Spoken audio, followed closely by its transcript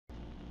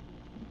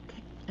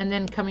And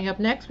then coming up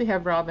next, we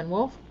have Robyn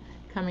Wolf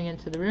coming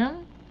into the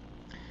room.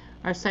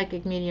 Our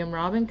psychic medium,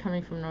 Robyn,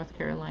 coming from North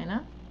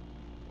Carolina.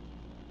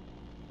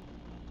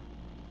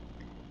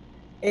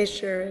 Hey,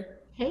 Sheri.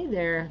 Hey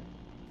there.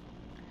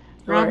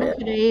 How are Robyn you?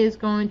 today is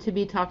going to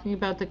be talking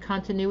about the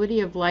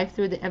continuity of life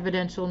through the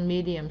evidential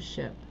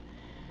mediumship.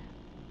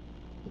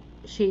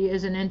 She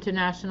is an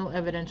international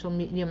evidential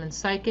medium and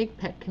psychic,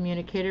 pet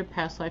communicator,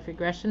 past life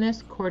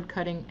regressionist, cord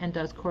cutting, and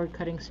does cord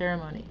cutting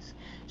ceremonies.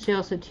 She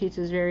also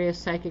teaches various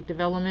psychic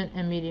development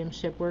and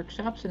mediumship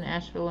workshops in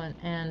Asheville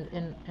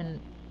and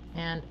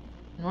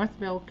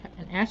Northville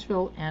and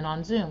Asheville and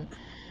on Zoom.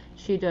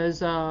 She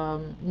does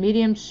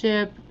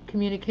mediumship,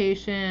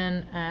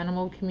 communication,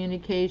 animal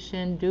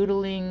communication,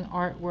 doodling,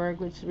 artwork,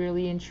 which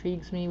really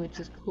intrigues me, which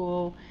is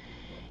cool.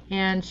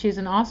 And she's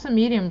an awesome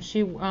medium.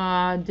 She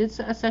did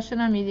a session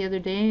on me the other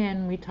day,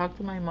 and we talked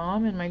to my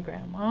mom and my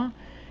grandma,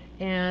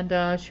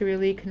 and she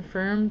really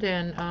confirmed,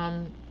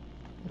 and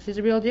she's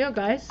a real deal,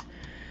 guys.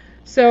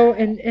 So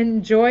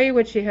enjoy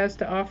what she has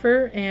to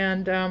offer,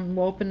 and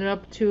we'll open it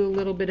up to a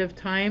little bit of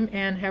time,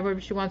 and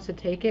however she wants to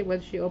take it,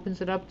 whether she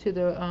opens it up to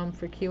the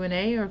for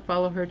Q&A or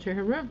follow her to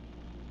her room.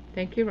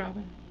 Thank you,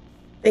 Robyn.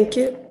 Thank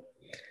you.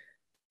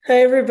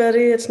 Hi,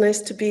 everybody. It's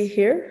nice to be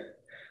here.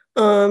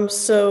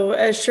 So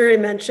as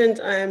Sheri mentioned,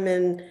 I'm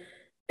an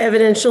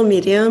evidential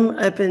medium.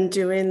 I've been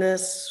doing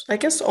this, I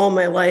guess, all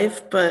my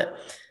life, but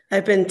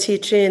I've been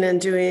teaching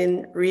and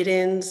doing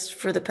readings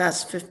for the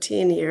past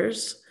 15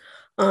 years.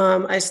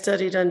 I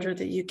studied under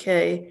the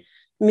UK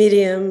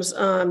mediums,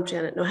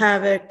 Janet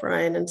Nohavec,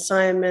 Brian and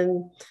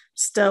Simon,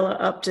 Stella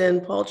Upton,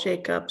 Paul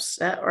Jacobs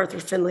at Arthur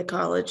Findlay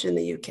College in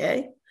the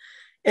UK.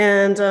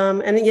 And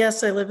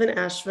yes, I live in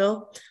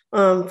Asheville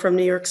from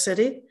New York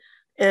City.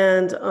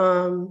 And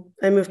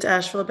I moved to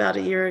Asheville about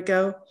a year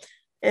ago.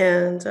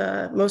 And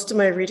most of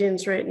my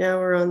readings right now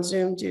are on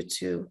Zoom due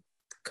to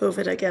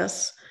COVID, I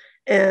guess.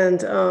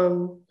 And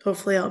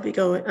hopefully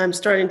I'm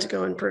starting to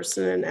go in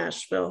person in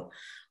Asheville.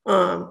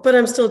 But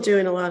I'm still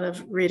doing a lot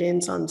of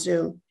readings on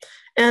Zoom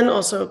and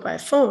also by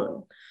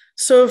phone.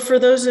 So for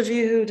those of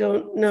you who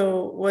don't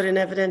know what an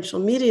evidential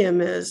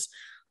medium is,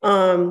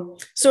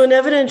 so an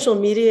evidential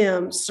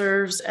medium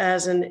serves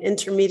as an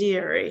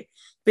intermediary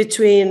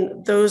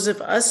between those of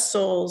us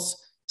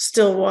souls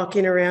still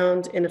walking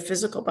around in a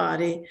physical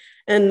body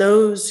and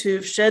those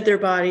who've shed their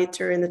body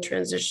during the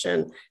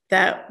transition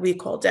that we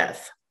call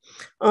death.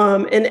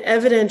 An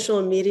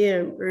evidential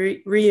medium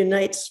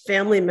reunites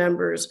family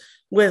members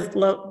with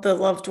the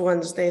loved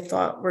ones they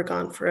thought were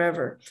gone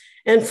forever.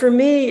 And for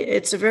me,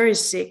 it's a very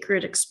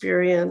sacred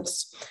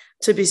experience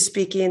to be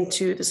speaking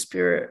to the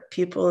spirit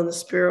people in the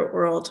spirit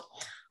world.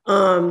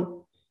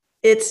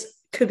 It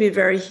could be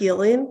very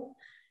healing.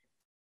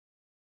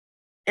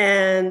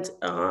 And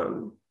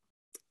an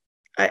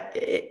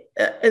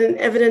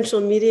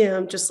evidential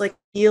medium, just like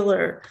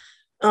healer,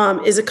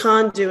 is a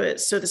conduit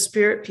so the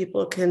spirit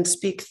people can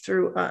speak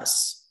through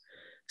us.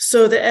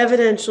 So the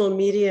evidential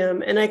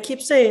medium, and I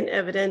keep saying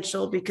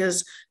evidential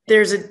because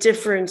there's a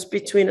difference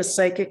between a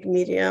psychic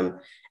medium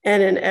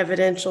and an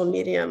evidential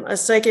medium. A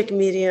psychic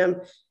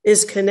medium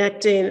is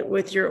connecting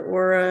with your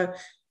aura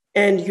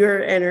and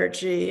your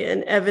energy.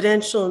 An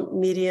evidential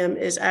medium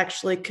is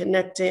actually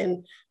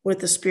connecting with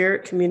the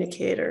spirit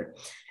communicator.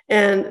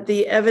 And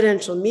the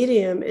evidential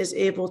medium is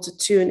able to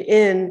tune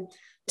in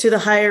to the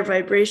higher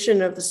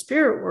vibration of the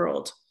spirit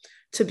world,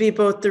 to be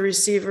both the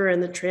receiver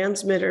and the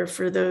transmitter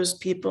for those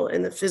people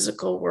in the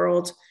physical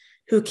world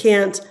who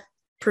can't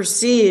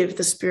perceive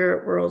the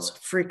spirit world's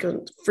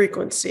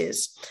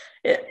frequencies.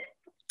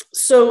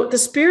 So the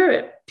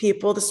spirit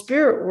people, the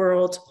spirit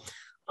world,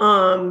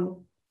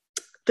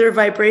 their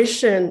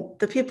vibration,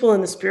 the people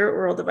in the spirit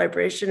world, the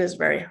vibration is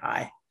very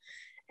high.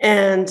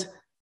 And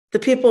the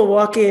people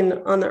walking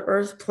on the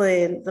earth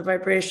plane, the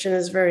vibration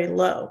is very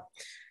low.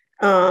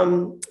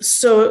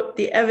 So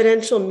the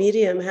evidential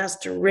medium has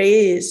to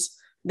raise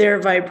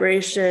their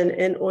vibration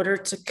in order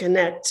to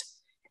connect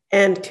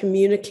and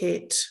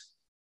communicate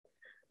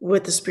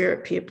with the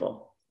spirit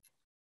people.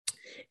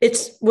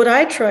 It's what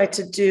I try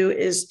to do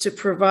is to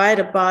provide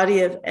a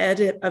body of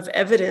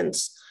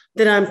evidence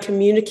that I'm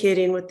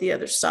communicating with the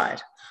other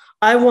side.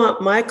 I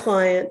want my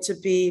client to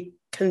be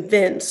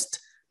convinced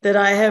that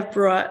I have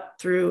brought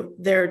through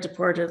their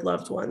departed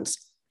loved ones,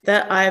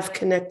 that I've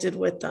connected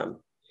with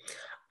them.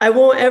 I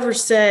won't ever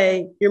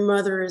say your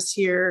mother is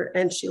here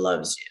and she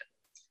loves you,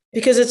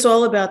 because it's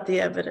all about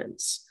the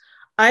evidence.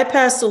 I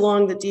pass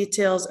along the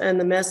details and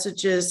the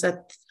messages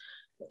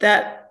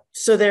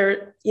so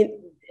there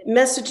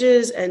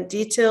messages and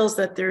details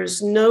that there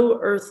is no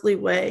earthly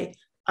way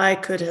I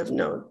could have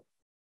known.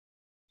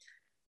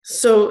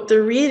 So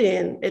the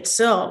reading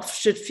itself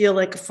should feel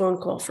like a phone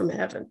call from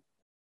heaven.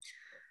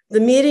 The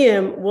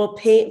medium will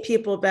paint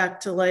people back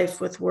to life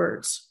with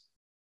words.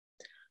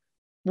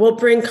 We'll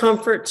bring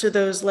comfort to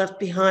those left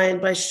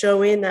behind by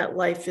showing that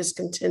life is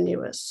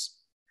continuous.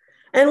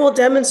 And we'll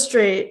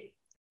demonstrate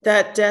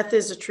that death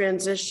is a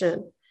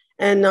transition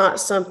and not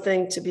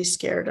something to be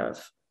scared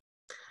of.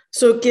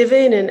 So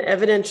giving an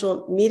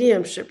evidential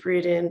mediumship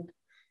reading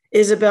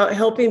is about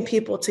helping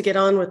people to get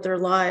on with their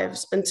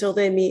lives until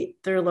they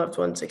meet their loved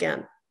ones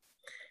again.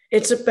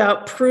 It's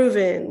about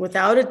proving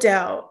without a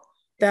doubt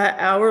that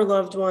our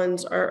loved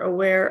ones are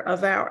aware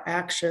of our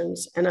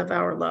actions and of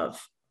our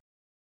love.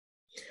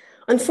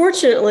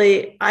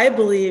 Unfortunately, I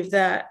believe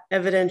that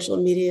evidential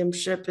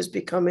mediumship is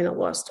becoming a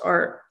lost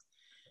art.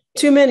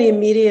 Too many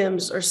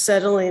mediums are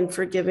settling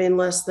for giving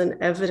less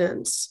than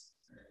evidence.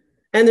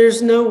 And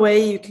there's no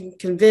way you can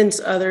convince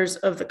others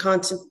of the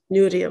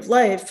continuity of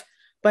life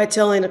by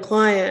telling a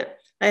client,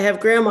 I have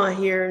grandma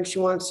here and she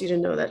wants you to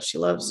know that she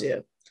loves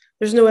you.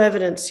 There's no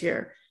evidence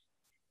here.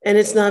 And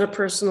it's not a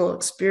personal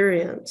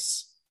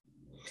experience.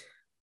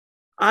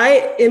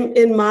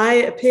 In my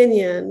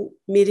opinion,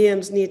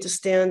 mediums need to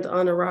stand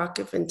on a rock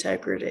of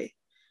integrity.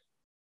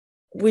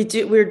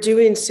 We're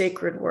doing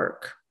sacred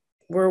work.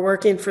 We're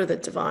working for the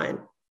divine.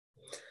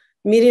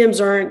 Mediums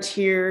aren't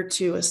here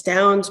to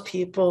astound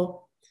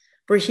people.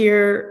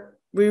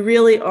 We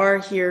really are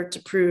here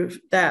to prove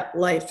that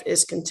life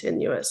is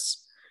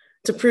continuous,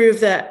 to prove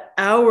that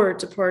our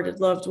departed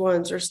loved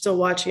ones are still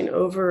watching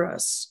over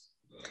us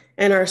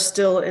and are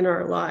still in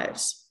our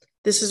lives.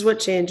 This is what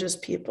changes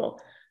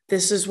people.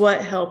 This is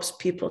what helps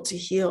people to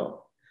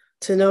heal,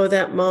 to know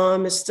that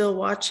mom is still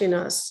watching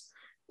us,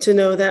 to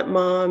know that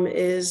mom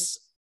is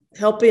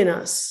helping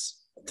us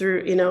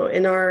through,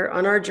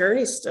 on our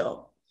journey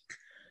still.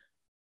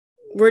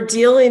 We're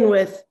dealing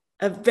with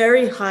a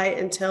very high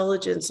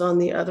intelligence on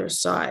the other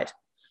side.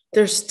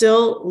 They're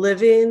still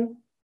living,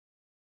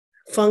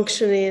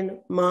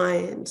 functioning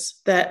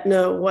minds that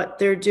know what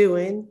they're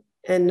doing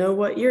and know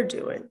what you're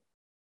doing.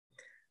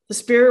 The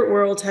spirit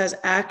world has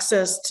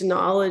access to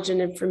knowledge and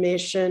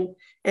information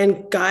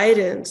and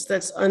guidance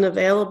that's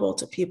unavailable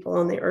to people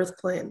on the earth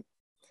plane.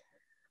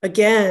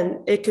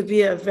 Again, it could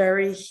be a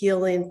very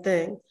healing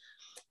thing.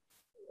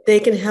 They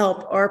can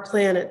help our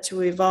planet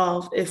to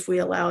evolve if we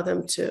allow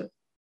them to.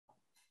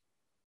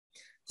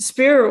 The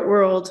spirit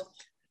world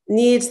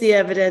needs the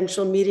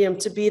evidential medium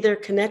to be their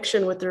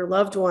connection with their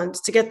loved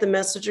ones, to get the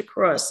message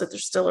across that they're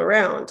still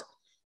around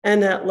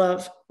and that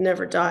love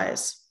never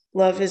dies.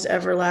 Love is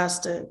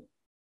everlasting.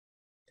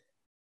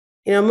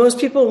 Most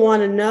people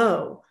want to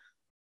know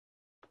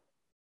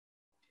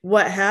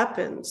what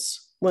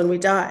happens when we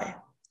die.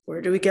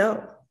 Where do we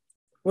go?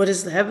 What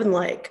is the heaven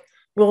like?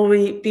 Will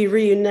we be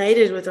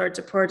reunited with our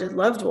departed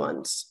loved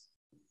ones?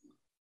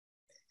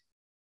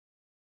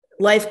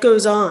 Life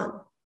goes on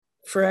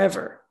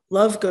forever.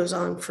 Love goes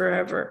on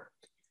forever.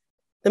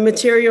 The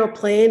material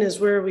plane is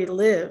where we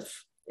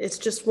live. It's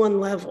just one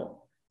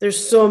level.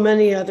 There's so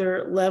many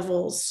other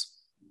levels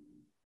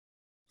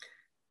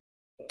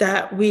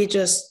that we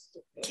just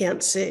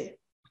can't see.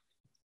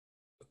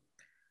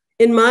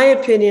 In my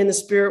opinion, the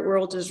spirit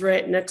world is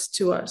right next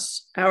to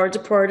us. Our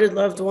departed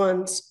loved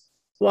ones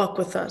walk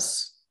with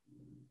us.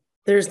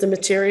 There's the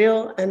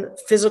material and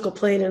physical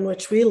plane in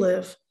which we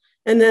live,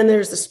 and then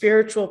there's the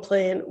spiritual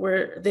plane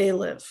where they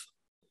live.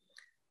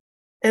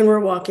 And we're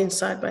walking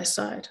side by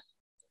side.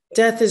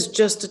 Death is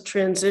just a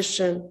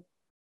transition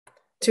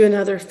to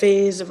another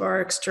phase of our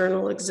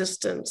external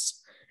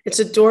existence. It's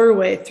a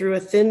doorway through a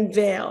thin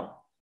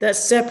veil that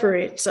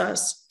separates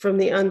us from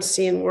the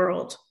unseen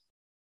world.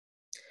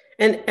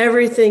 And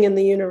everything in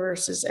the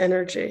universe is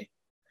energy,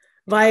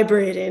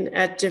 vibrating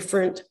at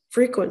different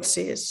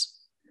frequencies.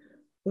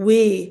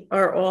 We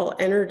are all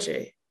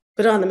energy.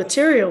 But on the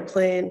material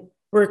plane,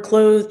 we're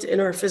clothed in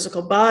our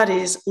physical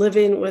bodies,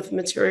 living with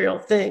material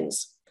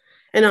things.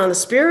 And on the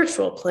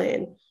spiritual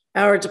plane,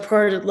 our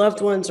departed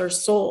loved ones are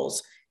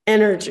souls,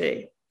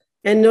 energy,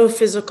 and no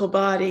physical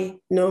body,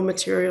 no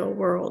material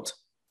world.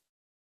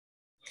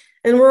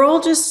 And we're all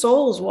just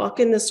souls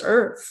walking this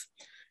earth.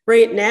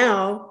 Right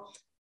now,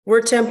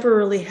 we're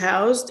temporarily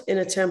housed in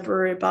a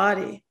temporary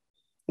body.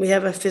 We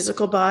have a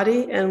physical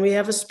body and we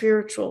have a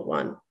spiritual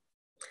one.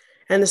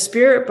 And the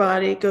spirit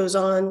body goes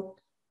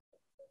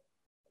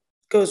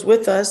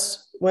with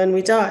us when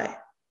we die.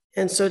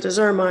 And so does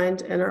our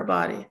mind and our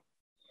body.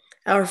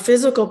 Our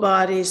physical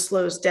body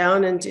slows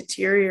down and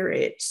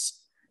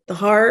deteriorates. The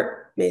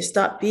heart may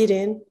stop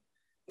beating,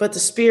 but the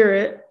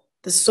spirit,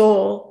 the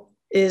soul,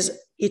 is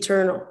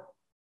eternal.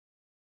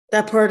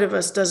 That part of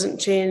us doesn't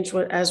change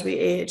as we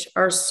age.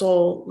 Our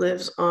soul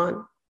lives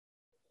on.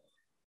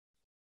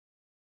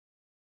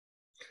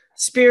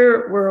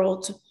 Spirit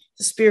world,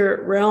 the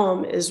spirit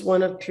realm is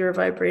one of pure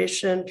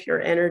vibration, pure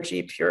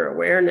energy, pure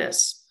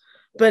awareness.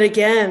 But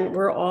again,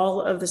 we're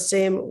all of the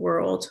same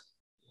world.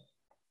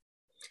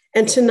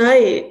 And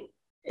tonight,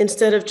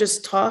 instead of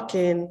just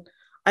talking,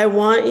 I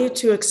want you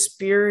to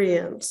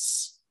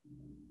experience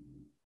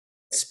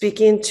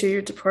speaking to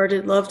your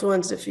departed loved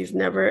ones if you've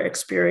never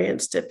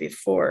experienced it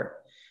before.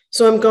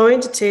 So I'm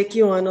going to take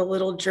you on a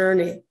little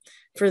journey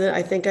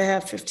I think I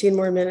have 15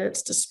 more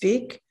minutes to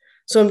speak.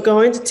 So I'm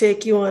going to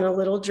take you on a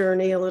little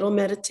journey, a little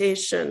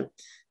meditation,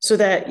 so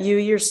that you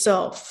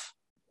yourself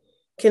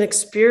can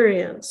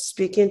experience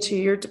speaking to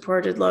your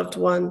departed loved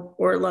one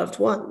or loved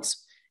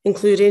ones,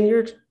 including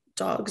your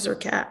dogs or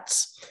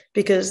cats,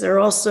 because they're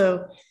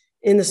also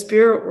in the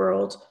spirit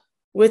world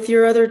with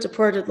your other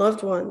departed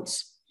loved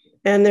ones.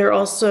 and they're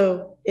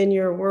also in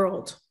your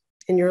world,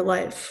 in your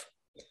life.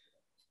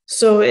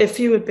 So if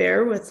you would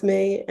bear with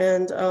me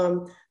and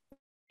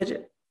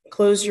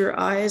close your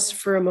eyes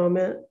for a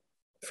moment,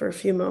 for a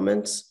few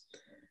moments.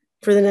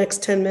 For the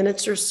next 10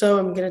 minutes or so,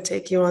 I'm going to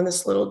take you on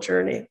this little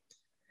journey.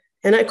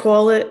 And I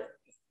call it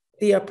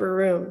the upper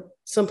room,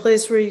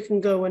 someplace where you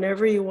can go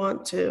whenever you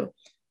want to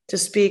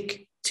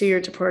speak to your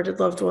departed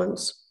loved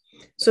ones.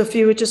 So if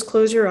you would just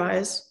close your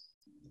eyes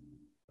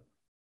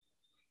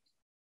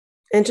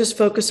and just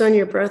focus on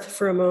your breath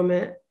for a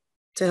moment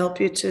to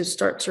help you to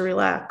start to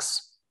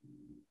relax.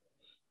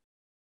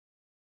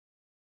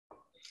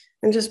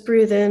 And just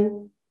breathe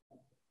in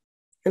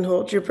and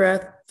hold your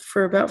breath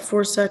for about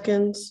 4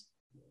 seconds.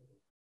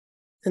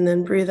 And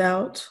then breathe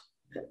out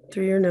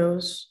through your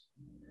nose.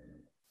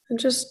 And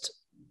just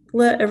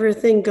let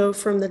everything go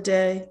from the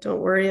day. Don't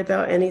worry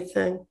about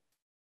anything.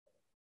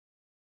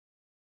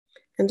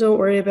 And don't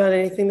worry about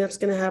anything that's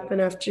going to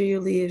happen after you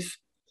leave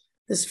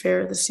this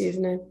fair this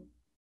evening.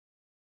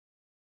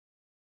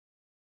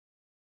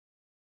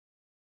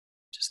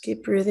 Just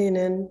keep breathing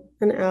in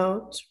and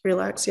out,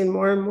 relaxing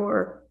more and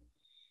more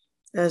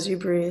as you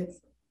breathe.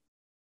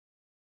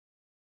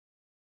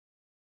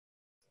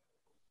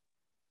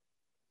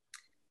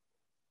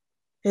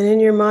 And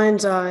in your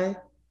mind's eye,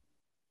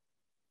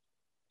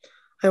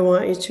 I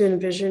want you to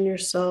envision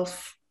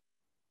yourself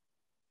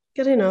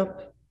getting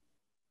up.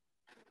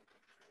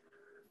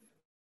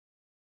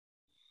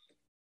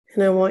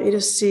 And I want you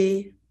to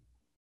see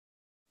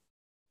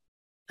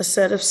a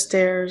set of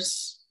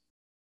stairs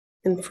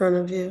in front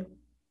of you.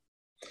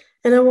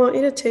 And I want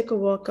you to take a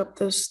walk up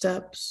those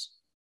steps.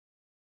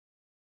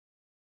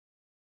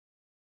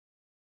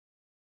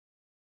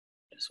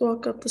 Just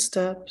walk up the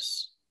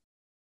steps.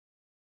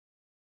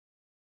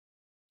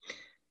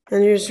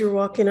 And as you're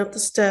walking up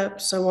the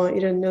steps, I want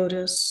you to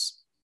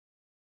notice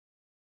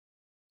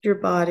your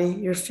body,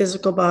 your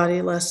physical body,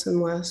 less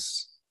and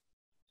less.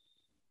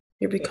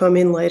 You're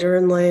becoming lighter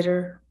and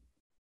lighter.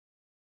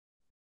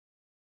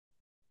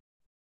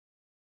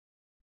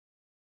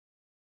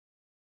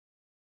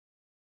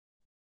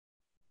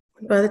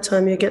 And by the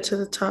time you get to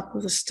the top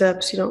of the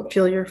steps, you don't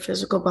feel your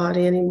physical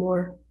body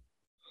anymore.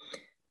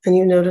 And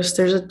you notice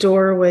there's a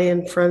doorway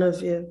in front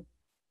of you.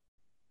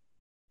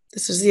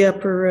 This is the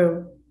upper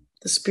room,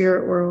 the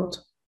spirit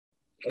world.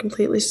 You're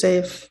completely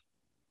safe.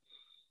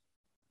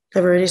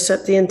 I've already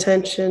set the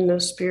intention, no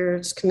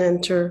spirits can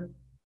enter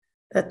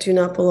that do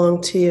not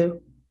belong to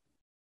you.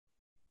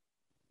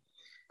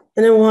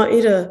 And I want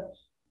you to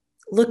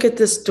look at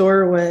this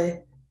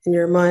doorway in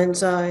your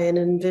mind's eye and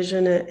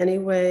envision it any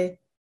way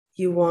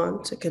you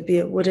want. It could be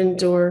a wooden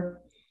door,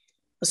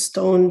 a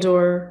stone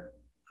door,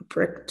 a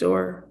brick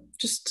door.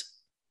 Just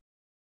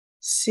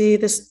see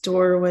this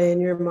doorway in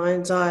your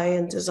mind's eye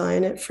and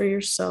design it for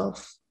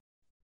yourself.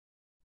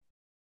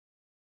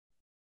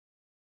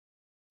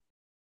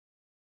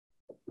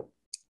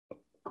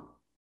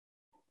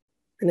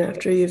 And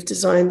after you've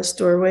designed this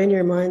doorway in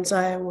your mind's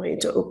eye, I want you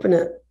to open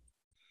it.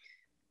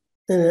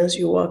 And as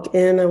you walk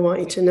in, I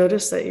want you to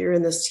notice that you're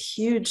in this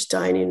huge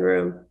dining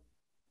room.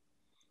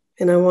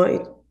 And I want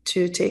you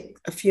to take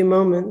a few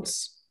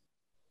moments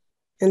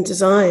and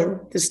design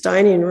this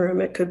dining room.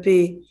 It could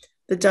be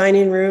the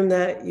dining room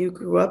that you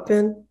grew up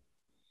in.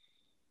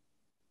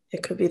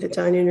 It could be the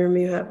dining room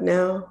you have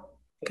now.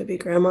 It could be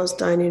grandma's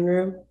dining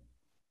room.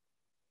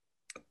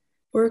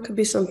 Or it could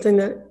be something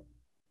that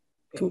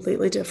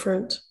completely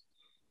different.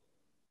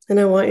 And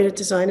I want you to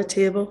design a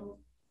table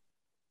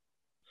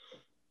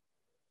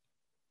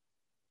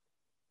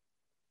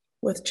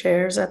with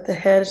chairs at the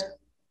head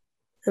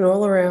and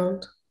all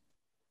around.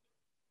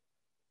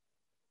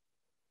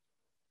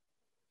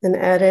 And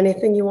add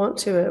anything you want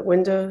to it,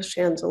 windows,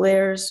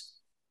 chandeliers,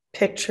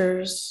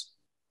 pictures.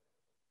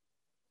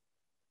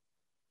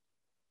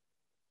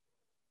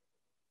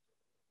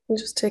 And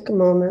just take a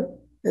moment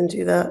and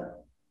do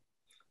that.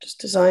 Just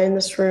design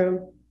this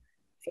room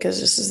because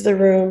this is the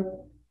room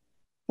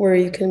where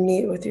you can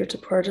meet with your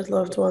departed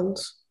loved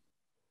ones.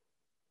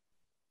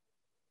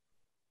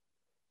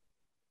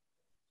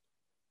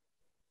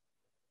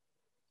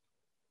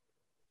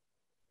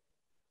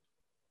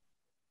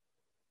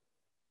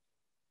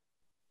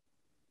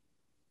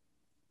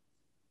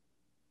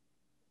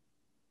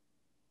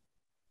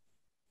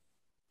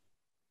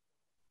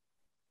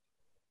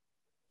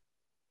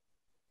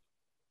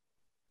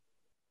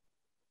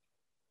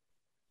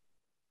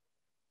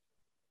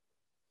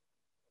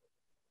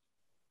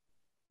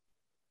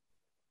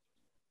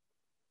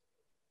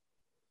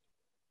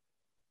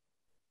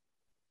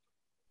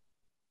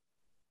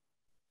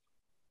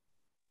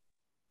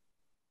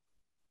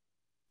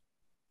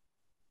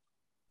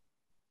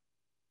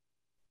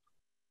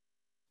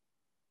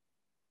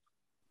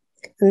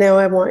 And now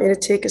I want you to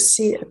take a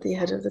seat at the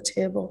head of the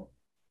table.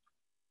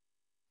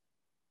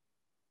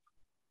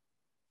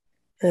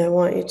 And I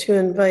want you to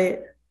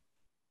invite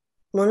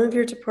one of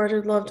your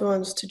departed loved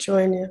ones to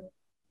join you.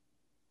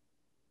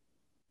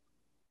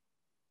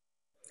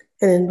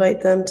 And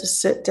invite them to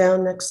sit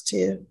down next to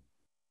you.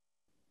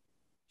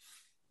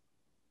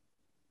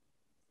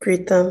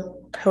 Greet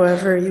them.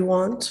 however you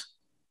want.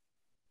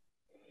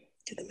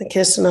 Give them a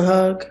kiss and a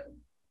hug.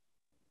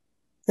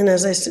 And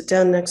as I sit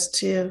down next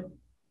to you,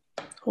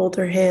 hold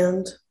their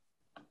hand.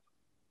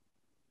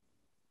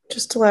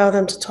 Just allow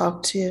them to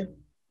talk to you.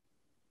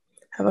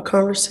 Have a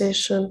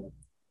conversation.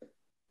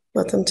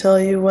 Let them tell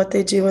you what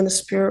they do in the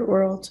spirit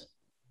world,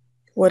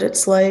 what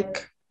it's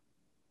like.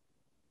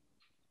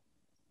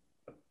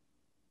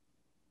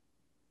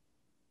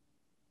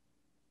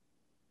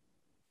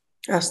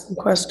 Ask them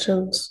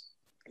questions.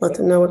 Let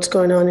them know what's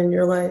going on in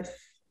your life.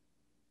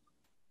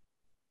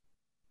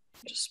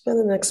 Just spend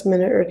the next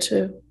minute or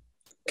two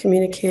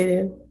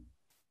communicating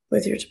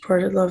with your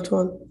departed loved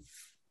one.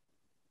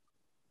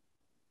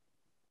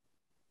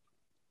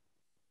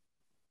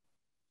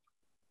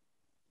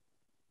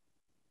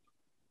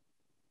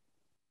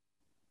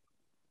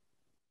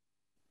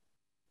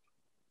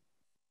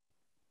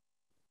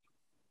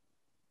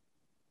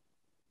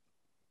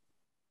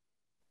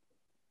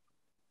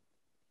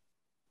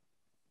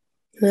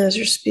 And as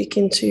you're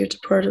speaking to your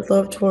departed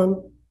loved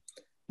one,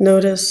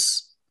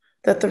 notice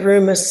that the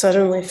room is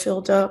suddenly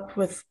filled up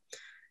with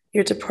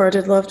your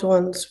departed loved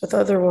ones, with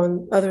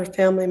other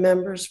family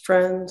members,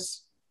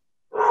 friends,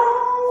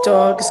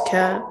 dogs,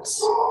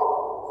 cats.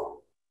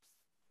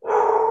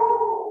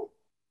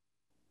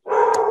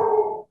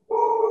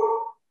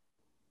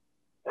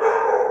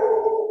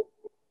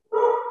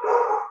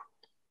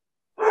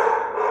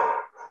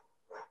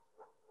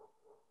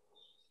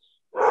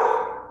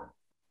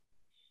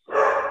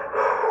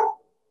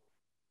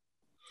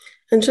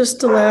 And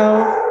just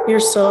allow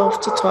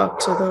yourself to talk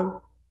to them.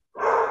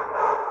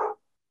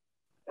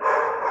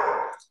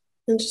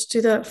 And just do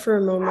that for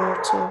a moment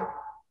or two.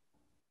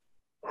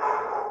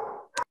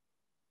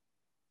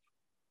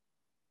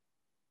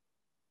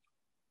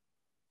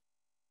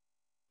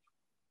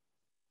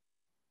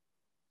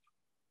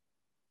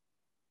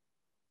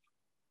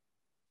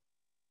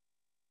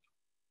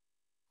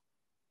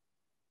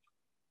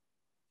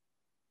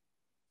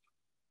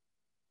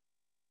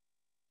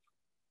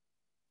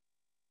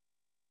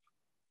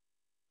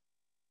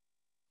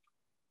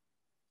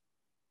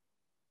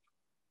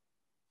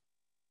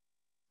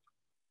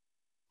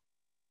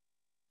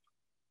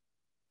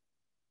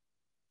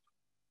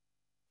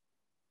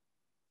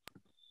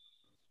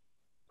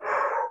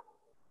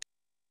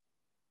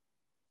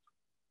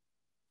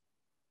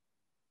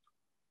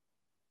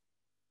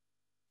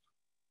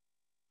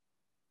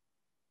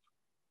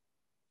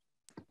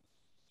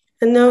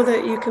 And know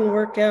that you can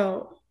work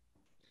out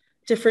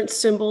different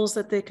symbols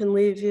that they can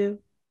leave you.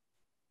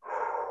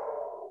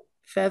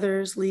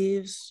 Feathers,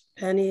 leaves,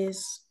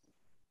 pennies.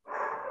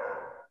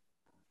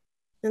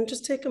 And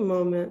just take a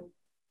moment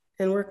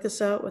and work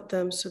this out with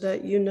them so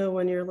that you know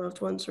when your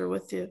loved ones are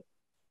with you.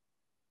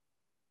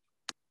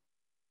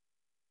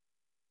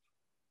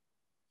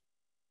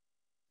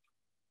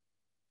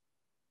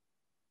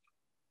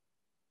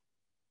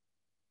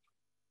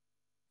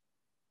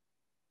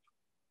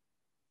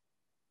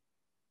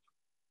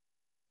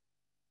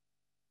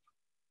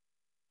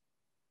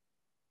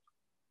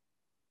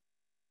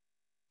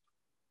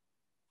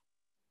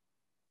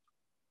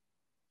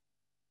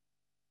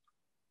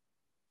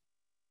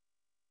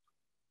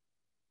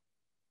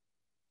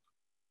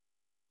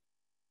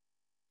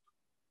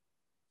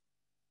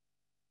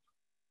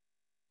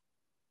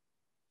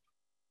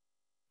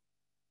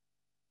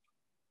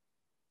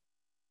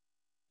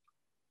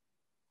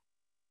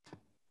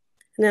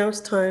 Now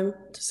it's time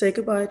to say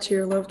goodbye to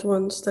your loved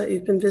ones that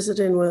you've been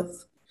visiting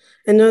with,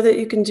 and know that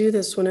you can do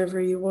this whenever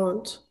you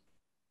want.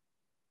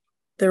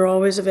 They're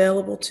always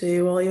available to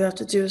you. All you have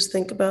to do is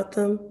think about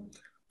them.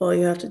 All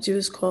you have to do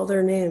is call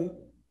their name.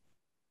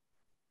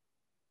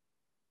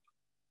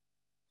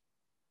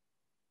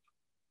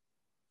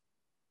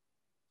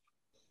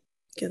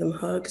 Give them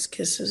hugs,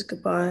 kisses,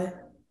 goodbye.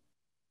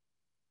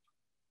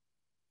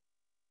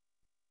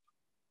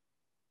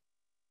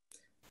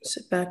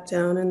 Sit back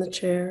down in the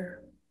chair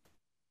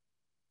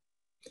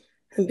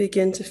and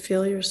begin to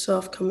feel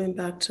yourself coming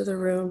back to the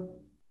room.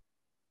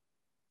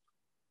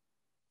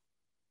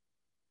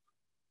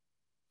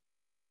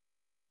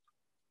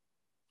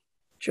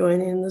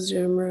 Joining the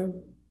Zoom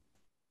room.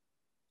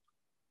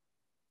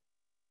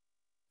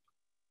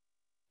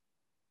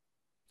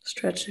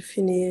 Stretch if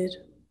you need.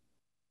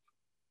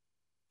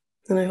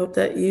 And I hope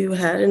that you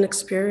had an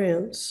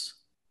experience,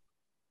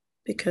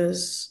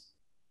 because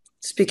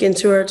speaking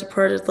to our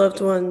departed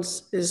loved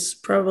ones is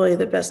probably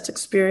the best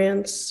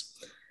experience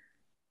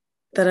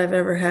that I've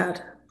ever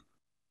had.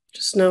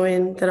 Just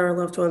knowing that our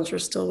loved ones are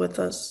still with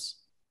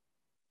us.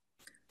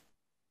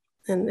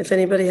 And if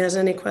anybody has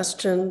any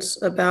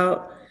questions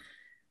about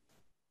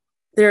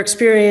their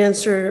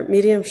experience or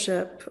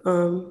mediumship,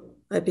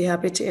 I'd be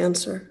happy to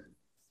answer.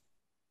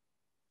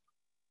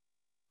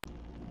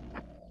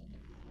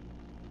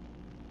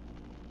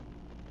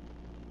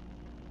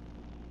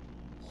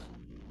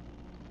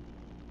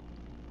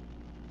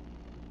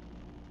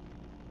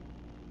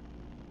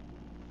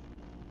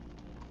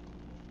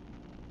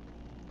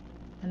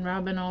 And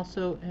Robyn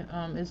also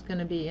is going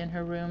to be in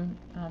her room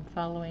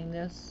following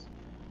this.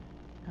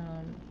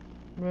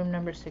 room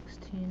number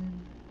 16.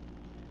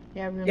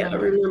 Yeah, room Yeah, I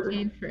number remember.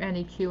 16 for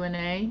any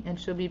Q&A, and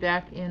she'll be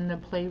back in the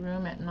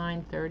playroom at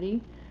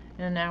 9:30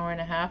 in an hour and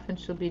a half, and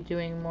she'll be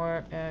doing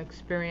more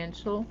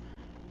experiential.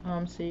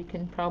 So you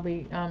can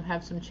probably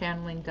have some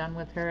channeling done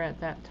with her at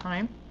that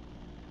time.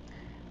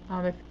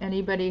 If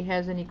anybody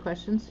has any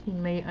questions, you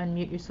may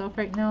unmute yourself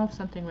right now if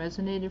something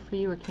resonated for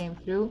you or came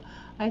through.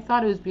 I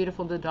thought it was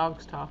beautiful the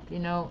dogs talked. I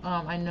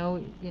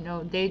know,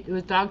 it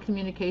was dog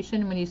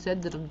communication. When you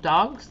said the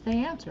dogs,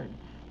 they answered.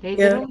 They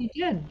Yeah. literally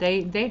did.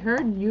 They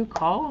heard you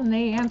call and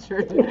they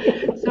answered.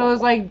 So it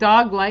was like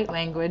dog light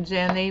language,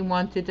 and they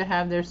wanted to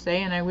have their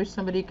say. And I wish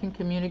somebody can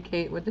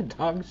communicate what the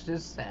dogs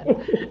just said.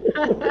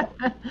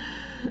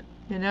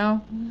 you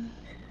know.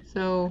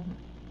 So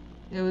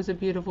it was a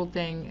beautiful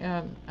thing.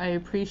 I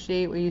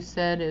appreciate what you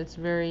said. It's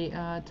very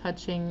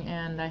touching,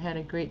 and I had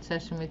a great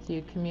session with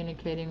you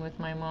communicating with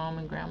my mom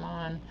and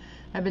grandma. And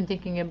I've been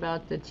thinking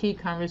about the tea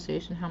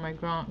conversation, how my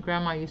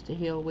grandma used to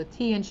heal with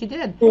tea, and she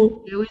did.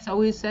 She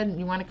always said,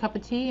 "You want a cup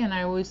of tea?" And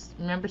I always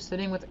remember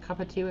sitting with a cup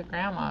of tea with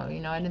grandma.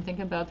 I didn't think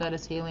about that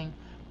as healing,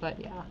 but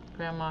yeah,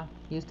 grandma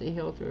used to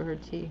heal through her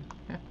tea.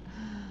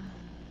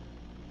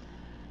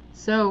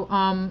 So,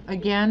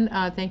 again,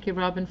 thank you,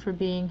 Robyn, for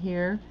being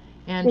here.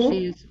 And Mhm.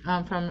 she's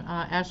from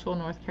Asheville,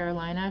 North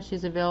Carolina.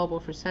 She's available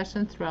for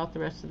sessions throughout the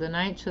rest of the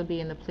night. She'll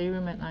be in the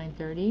playroom at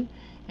 9:30.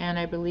 And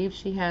I believe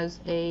she has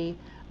a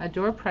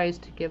door prize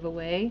to give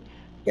away.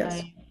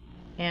 Yes. I,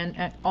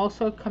 and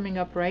also coming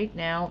up right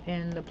now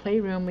in the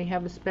playroom, we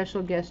have a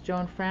special guest,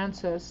 Joan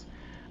Francis,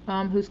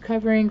 who's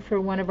covering for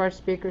one of our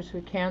speakers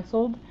who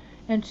canceled.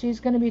 And she's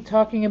going to be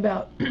talking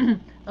about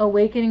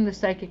awakening the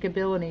psychic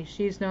ability.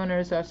 She's known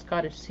as a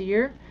Scottish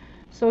seer.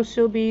 So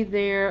she'll be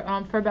there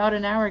for about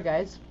an hour,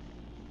 guys.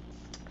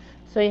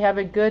 So you have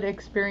a good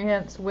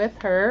experience with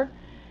her.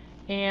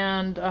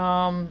 And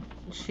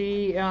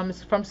she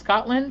is from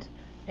Scotland.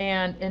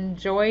 And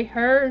enjoy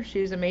her.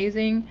 She's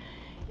amazing.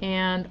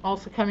 And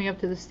also coming up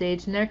to the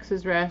stage next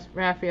is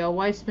Raphael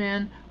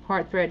Weissman,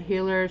 Heart Thread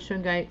Healer,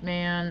 Shungite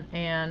Man,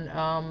 and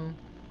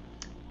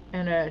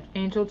an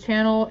angel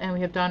channel. And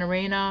we have Donna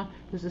Reyna,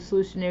 who's a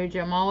solutionary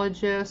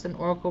gemologist, an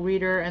oracle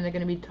reader, and they're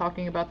going to be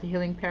talking about the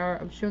healing power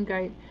of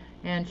Shungite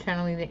and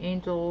channeling the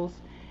angels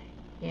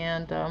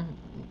and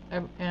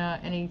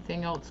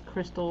anything else,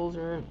 crystals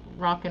or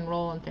rock and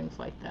roll and things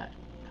like that.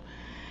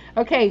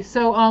 Okay,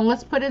 so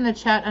let's put in the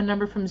chat a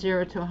number from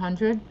 0 to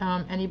 100.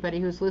 Anybody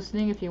who's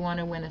listening, if you want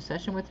to win a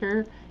session with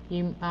her,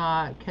 you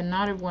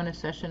cannot have won a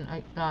session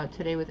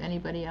today with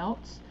anybody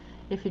else.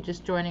 If you're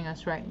just joining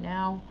us right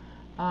now,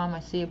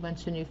 I see a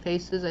bunch of new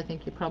faces. I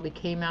think you probably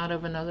came out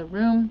of another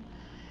room.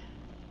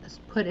 Let's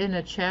put in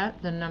a chat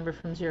the number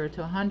from 0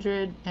 to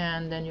 100,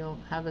 and then you'll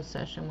have a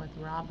session with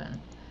Robyn.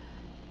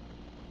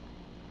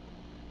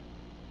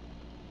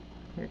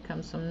 Here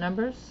comes some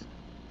numbers.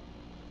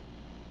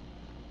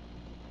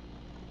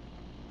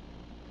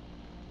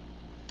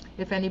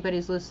 If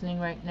anybody's listening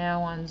right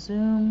now on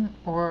Zoom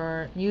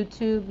or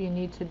YouTube, you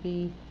need to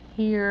be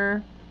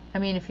here. I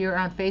mean, if you're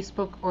on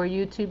Facebook or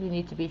YouTube, you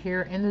need to be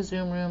here in the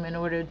Zoom room in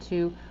order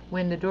to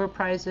win the door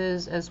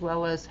prizes, as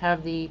well as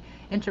have the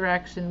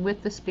interaction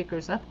with the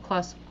speakers up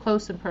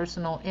close and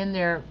personal in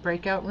their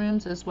breakout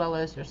rooms, as well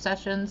as their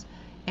sessions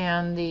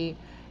and the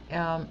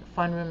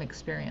fun room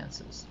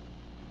experiences.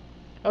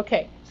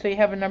 Okay, so you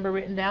have a number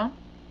written down?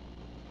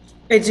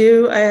 I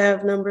do. I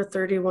have number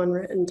 31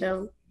 written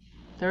down.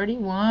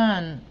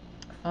 31.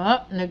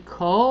 Oh,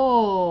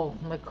 Nicole.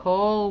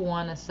 Nicole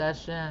won a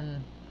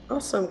session.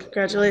 Awesome. All right.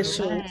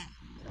 Congratulations.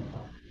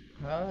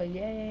 Oh,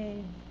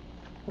 yay.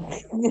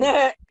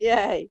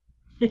 Yay.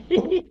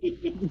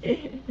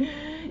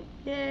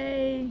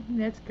 Yay.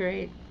 That's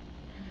great.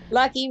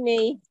 Lucky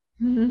me.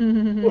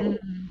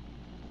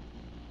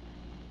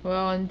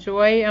 Well,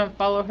 enjoy.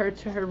 Follow her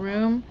to her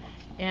room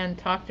and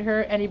talk to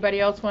her. Anybody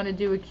else want to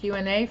do a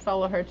Q&A?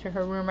 Follow her to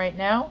her room right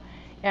now.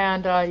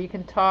 And you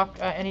can talk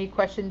any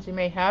questions you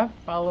may have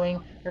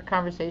following her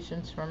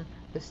conversations from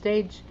the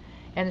stage.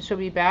 And she'll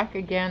be back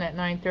again at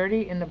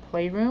 9:30 in the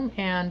playroom.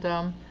 And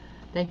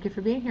thank you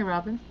for being here,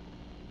 Robyn.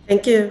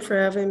 Thank you for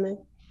having me.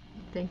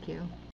 Thank you.